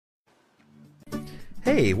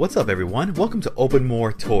Hey, what's up everyone? Welcome to Open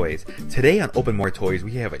More Toys. Today on Open More Toys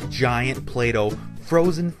we have a giant Play-Doh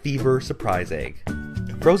Frozen Fever surprise egg.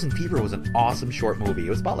 Frozen Fever was an awesome short movie. It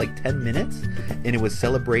was about like 10 minutes and it was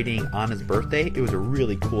celebrating Anna's birthday. It was a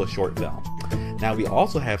really cool short film. Now we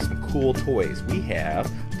also have some cool toys. We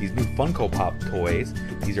have these new Funko Pop toys.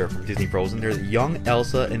 These are from Disney Frozen. There's a young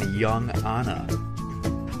Elsa and a young Anna.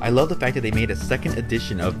 I love the fact that they made a second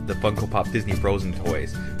edition of the Funko Pop Disney Frozen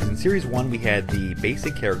toys. In Series 1 we had the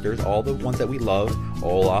basic characters, all the ones that we love,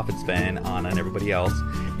 Olaf and Sven, Anna and everybody else.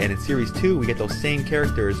 And in Series 2 we get those same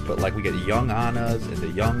characters, but like we get the young Annas and the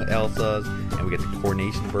young Elsas, and we get the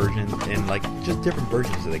coronation versions, and like just different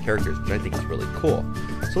versions of the characters, which I think is really cool.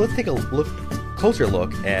 So let's take a closer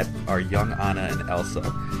look at our young Anna and Elsa.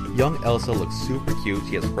 Young Elsa looks super cute.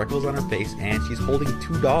 She has freckles on her face and she's holding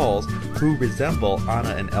two dolls who resemble Anna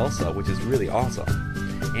and Elsa, which is really awesome.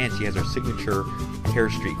 And she has her signature hair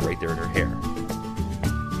streak right there in her hair.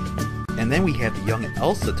 And then we have the young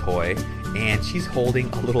Elsa toy, and she's holding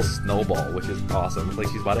a little snowball, which is awesome. It's like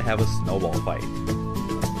she's about to have a snowball fight.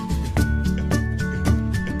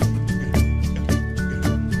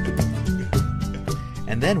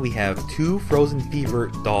 And then we have two Frozen Fever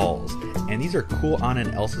dolls. And these are cool Anna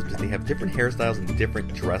and Elsa's because they have different hairstyles and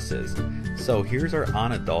different dresses. So here's our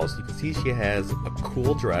Anna doll. So you can see she has a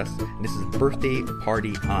cool dress. And this is Birthday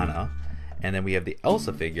Party Anna. And then we have the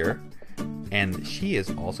Elsa figure. And she is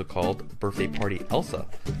also called Birthday Party Elsa.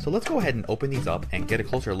 So let's go ahead and open these up and get a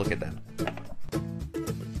closer look at them.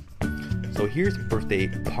 So here's Birthday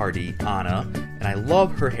Party Anna, and I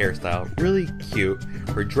love her hairstyle, really cute.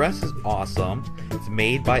 Her dress is awesome. It's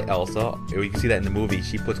made by Elsa. You can see that in the movie.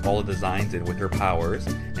 She puts all the designs in with her powers,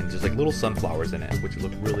 and there's like little sunflowers in it, which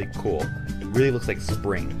look really cool. It really looks like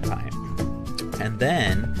springtime. And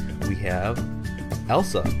then we have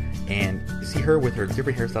Elsa, and you see her with her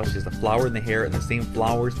different hairstyles. She has the flower in the hair and the same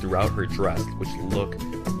flowers throughout her dress, which look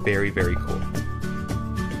very, very cool.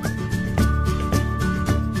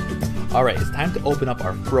 Alright, it's time to open up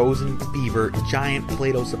our Frozen Fever giant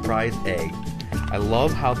Play-Doh surprise egg. I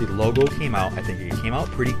love how the logo came out. I think it came out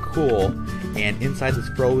pretty cool. And inside this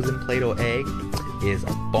Frozen Play-Doh egg is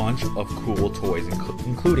a bunch of cool toys,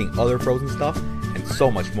 including other Frozen stuff and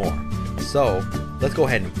so much more. So, let's go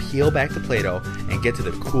ahead and peel back the Play-Doh and get to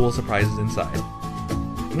the cool surprises inside.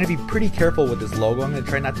 I'm going to be pretty careful with this logo. I'm going to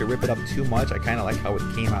try not to rip it up too much. I kind of like how it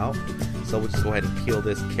came out. So we'll just go ahead and peel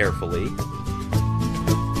this carefully.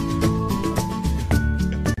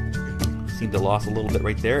 Seemed to lost a little bit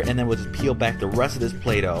right there, and then we'll just peel back the rest of this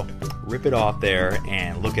Play-Doh, rip it off there,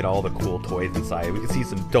 and look at all the cool toys inside. We can see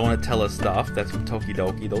some Donatella stuff, that's from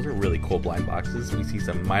Tokidoki. Those are really cool blind boxes. We see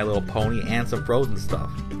some My Little Pony and some Frozen stuff.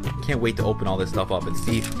 Can't wait to open all this stuff up and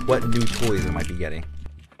see what new toys I might be getting.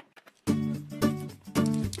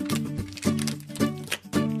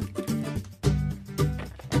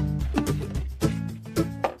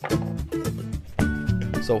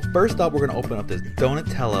 So first up, we're going to open up this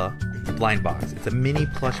Donatella blind box. It's a mini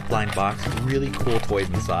plush blind box, really cool toys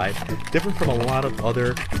inside. Different from a lot of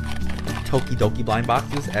other Tokidoki blind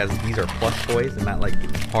boxes, as these are plush toys and not like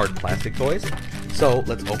hard plastic toys. So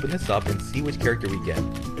let's open this up and see which character we get.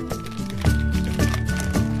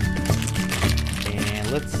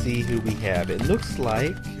 And let's see who we have. It looks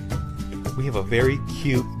like we have a very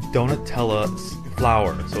cute Donatella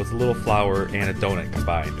flower. So it's a little flower and a donut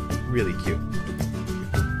combined. Really cute.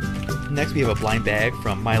 Next we have a blind bag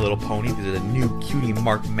from My Little Pony. These are the new Cutie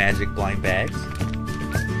Mark Magic blind bags.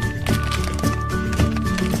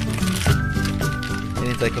 And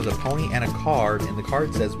it's like a pony and a card, and the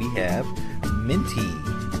card says we have Minty.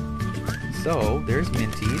 So there's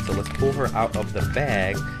Minty, so let's pull her out of the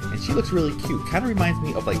bag, and she looks really cute. Kind of reminds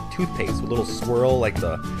me of like toothpaste, with a little swirl like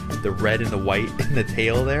the red and the white in the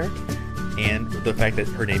tail there, and the fact that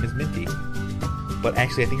her name is Minty. But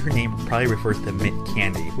actually I think her name probably refers to mint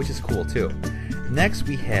candy, which is cool too. Next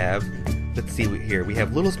we have, let's see here, we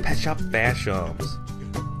have Littlest Pet Shop Bashams.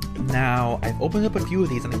 Now, I've opened up a few of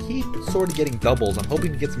these and I keep sort of getting doubles. I'm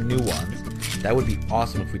hoping to get some new ones. That would be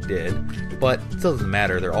awesome if we did, but it still doesn't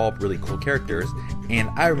matter. They're all really cool characters, and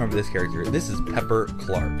I remember this character. This is Pepper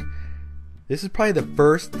Clark. This is probably the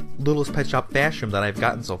first Littlest Pet Shop Basham that I've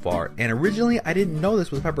gotten so far, and originally I didn't know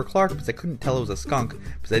this was Pepper Clark because I couldn't tell it was a skunk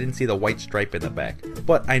because I didn't see the white stripe in the back.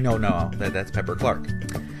 But I know now that that's Pepper Clark.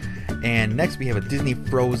 And next we have a Disney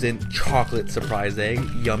Frozen chocolate surprise egg.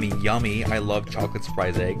 Yummy, yummy. I love chocolate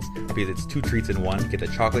surprise eggs because it's two treats in one. Get the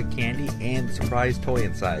chocolate candy and the surprise toy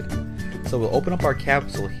inside. So we'll open up our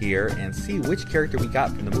capsule here and see which character we got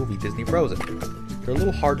from the movie Disney Frozen. They're a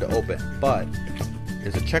little hard to open, but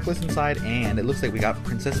there's a checklist inside, and it looks like we got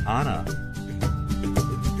Princess Anna.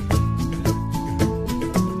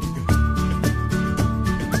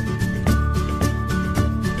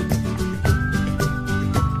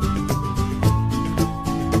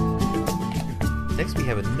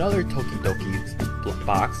 another Tokidoki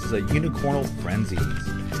box. This is a Unicornal Frenzies.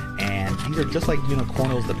 And these are just like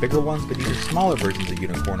Unicornals, the bigger ones, but these are smaller versions of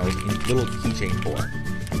Unicornals in little keychain form.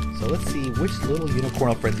 So let's see which little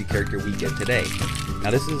Unicornal Frenzy character we get today.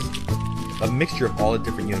 Now this is a mixture of all the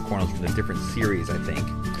different Unicornals from the different series, I think.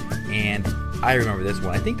 And I remember this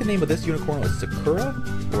one. I think the name of this Unicornal is Sakura,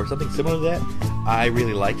 or something similar to that. I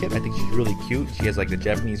really like it. I think she's really cute. She has like the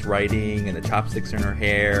Japanese writing and the chopsticks in her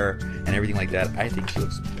hair and everything like that. I think she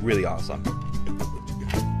looks really awesome.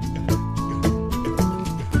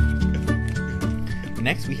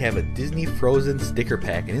 Next we have a Disney Frozen sticker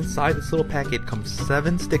pack, and inside this little packet comes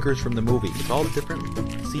 7 stickers from the movie. It's all the different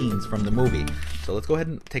scenes from the movie. So let's go ahead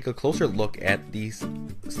and take a closer look at these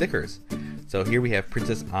stickers. So here we have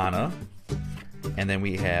Princess Anna, and then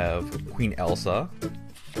we have Queen Elsa.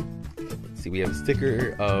 Let's see, we have a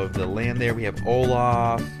sticker of the land there. We have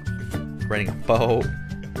Olaf riding a boat.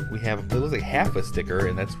 We have, it looks like half a sticker,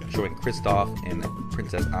 and that's showing Kristoff and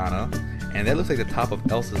Princess Anna. And that looks like the top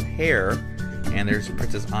of Elsa's hair. And there's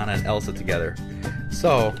Princess Anna and Elsa together.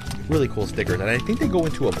 So, really cool stickers. And I think they go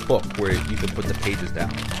into a book where you can put the pages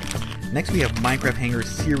down. Next we have Minecraft Hangers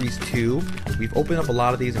Series 2. We've opened up a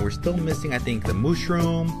lot of these and we're still missing, I think, the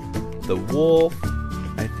mushroom, the wolf,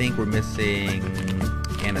 I think we're missing,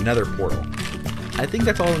 and another portal. I think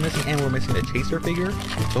that's all we're missing, and we're missing the chaser figure.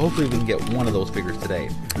 So hopefully we can get one of those figures today.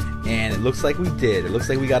 And it looks like we did. It looks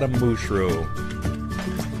like we got a mushroom.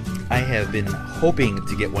 I have been hoping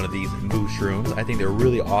to get one of these mushrooms. I think they're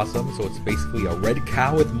really awesome. So it's basically a red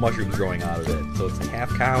cow with mushrooms growing out of it. So it's half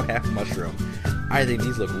cow, half mushroom. I think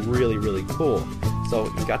these look really, really cool. So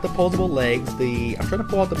you got the posable legs. I'm trying to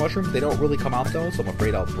pull out the mushrooms. They don't really come out though, so I'm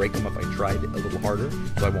afraid I'll break them if I tried a little harder.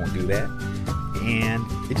 So I won't do that. And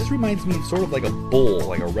it just reminds me sort of like a bull,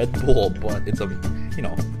 like a red bull, but it's a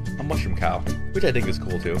mushroom cow, which I think is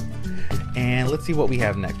cool too. And let's see what we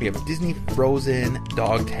have next. We have Disney Frozen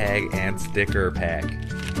dog tag and sticker pack.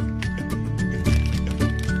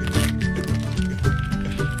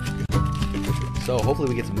 So hopefully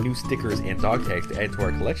we get some new stickers and dog tags to add to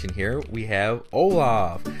our collection here. We have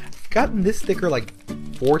Olaf. I've gotten this sticker like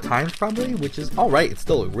 4 times probably, which is alright. It's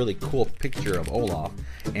still a really cool picture of Olaf.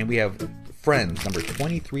 And we have Friends, number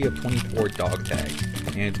 23 of 24 dog tag.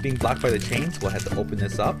 And it's being blocked by the chain, so we'll have to open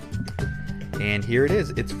this up. And here it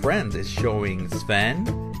is. It's Friends. It's showing Sven,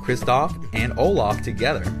 Kristoff, and Olaf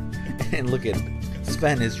together. And look at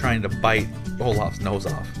Sven is trying to bite Olaf's nose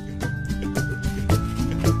off.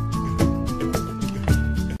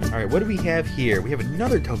 Alright, what do we have here? We have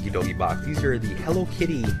another Tokidoki box. These are the Hello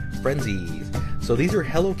Kitty Frenzies. So these are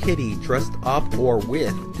Hello Kitty dressed up or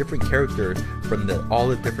with different characters from all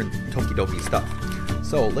the different Tokidoki stuff.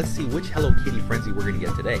 So let's see which Hello Kitty Frenzy we're going to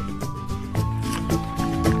get today.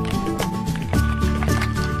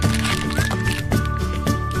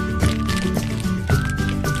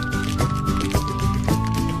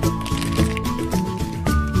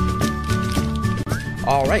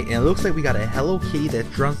 Alright, and it looks like we got a Hello Kitty that's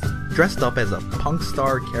dressed up as a punk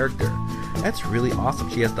star character. That's really awesome.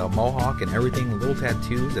 She has the mohawk and everything, little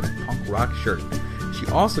tattoos, and a punk rock shirt. She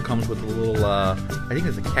also comes with a little, I think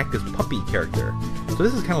it's a cactus puppy character. So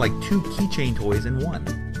this is kind of like 2 keychain toys in one.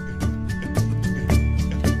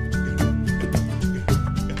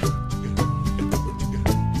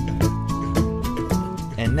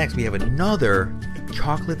 And next we have another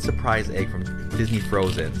chocolate surprise egg from Disney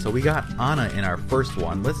Frozen. So we got Anna in our first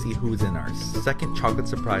one. Let's see who's in our second chocolate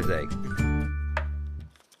surprise egg.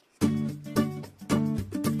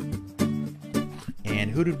 And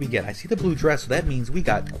who did we get? I see the blue dress, so that means we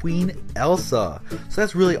got Queen Elsa. So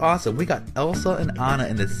that's really awesome. We got Elsa and Anna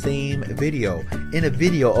in the same video. In a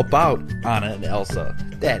video about Anna and Elsa.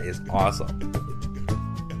 That is awesome.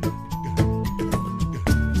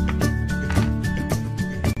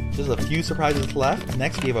 There's a few surprises left.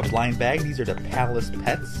 Next we have a blind bag. These are the Palace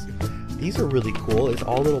pets. These are really cool. It's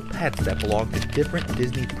all little pets that belong to different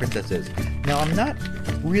Disney princesses. Now I'm not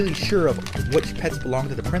really sure of which pets belong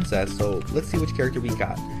to the princess, so let's see which character we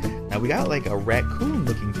got. Now we got like a raccoon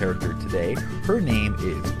looking character today. Her name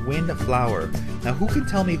is Windflower. Now who can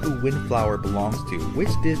tell me who Windflower belongs to? Which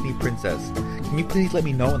Disney princess? Can you please let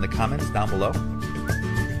me know in the comments down below?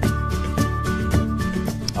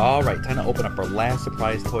 Alright, time to open up our last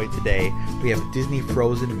surprise toy today. We have Disney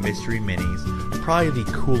Frozen Mystery Minis. Probably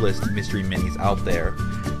the coolest Mystery Minis out there.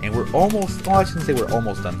 And we're almost, well I shouldn't say we're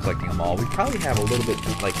almost done collecting them all. We probably have a little bit,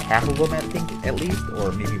 like half of them I think at least,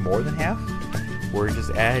 or maybe more than half. We're just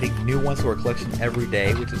adding new ones to our collection every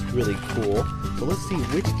day, which is really cool. So let's see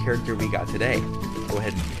which character we got today. Go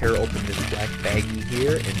ahead and tear open this black baggie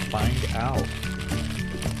here and find out.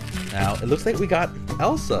 Now, it looks like we got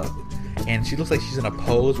Elsa. And she looks like she's in a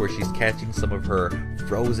pose where she's catching some of her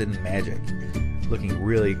frozen magic. Looking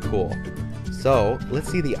really cool. So, let's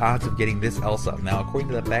see the odds of getting this Elsa. Now, according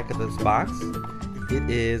to the back of this box, it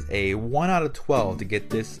is a 1 out of 12 to get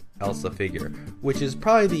this Elsa figure, which is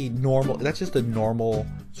probably the normal, that's just the normal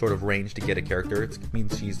sort of range to get a character. It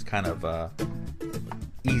means she's kind of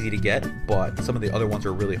easy to get, but some of the other ones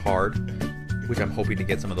are really hard, which I'm hoping to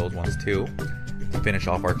get some of those ones too, to finish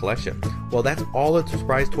off our collection. Well, that's all the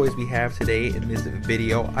surprise toys we have today in this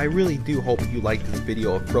video. I really do hope you liked this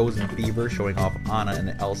video of Frozen Fever showing off Anna and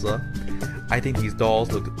Elsa. I think these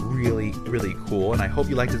dolls look really, really cool, and I hope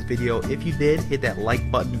you liked this video. If you did, hit that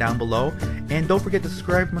like button down below, and don't forget to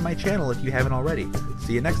subscribe to my channel if you haven't already.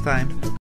 See you next time.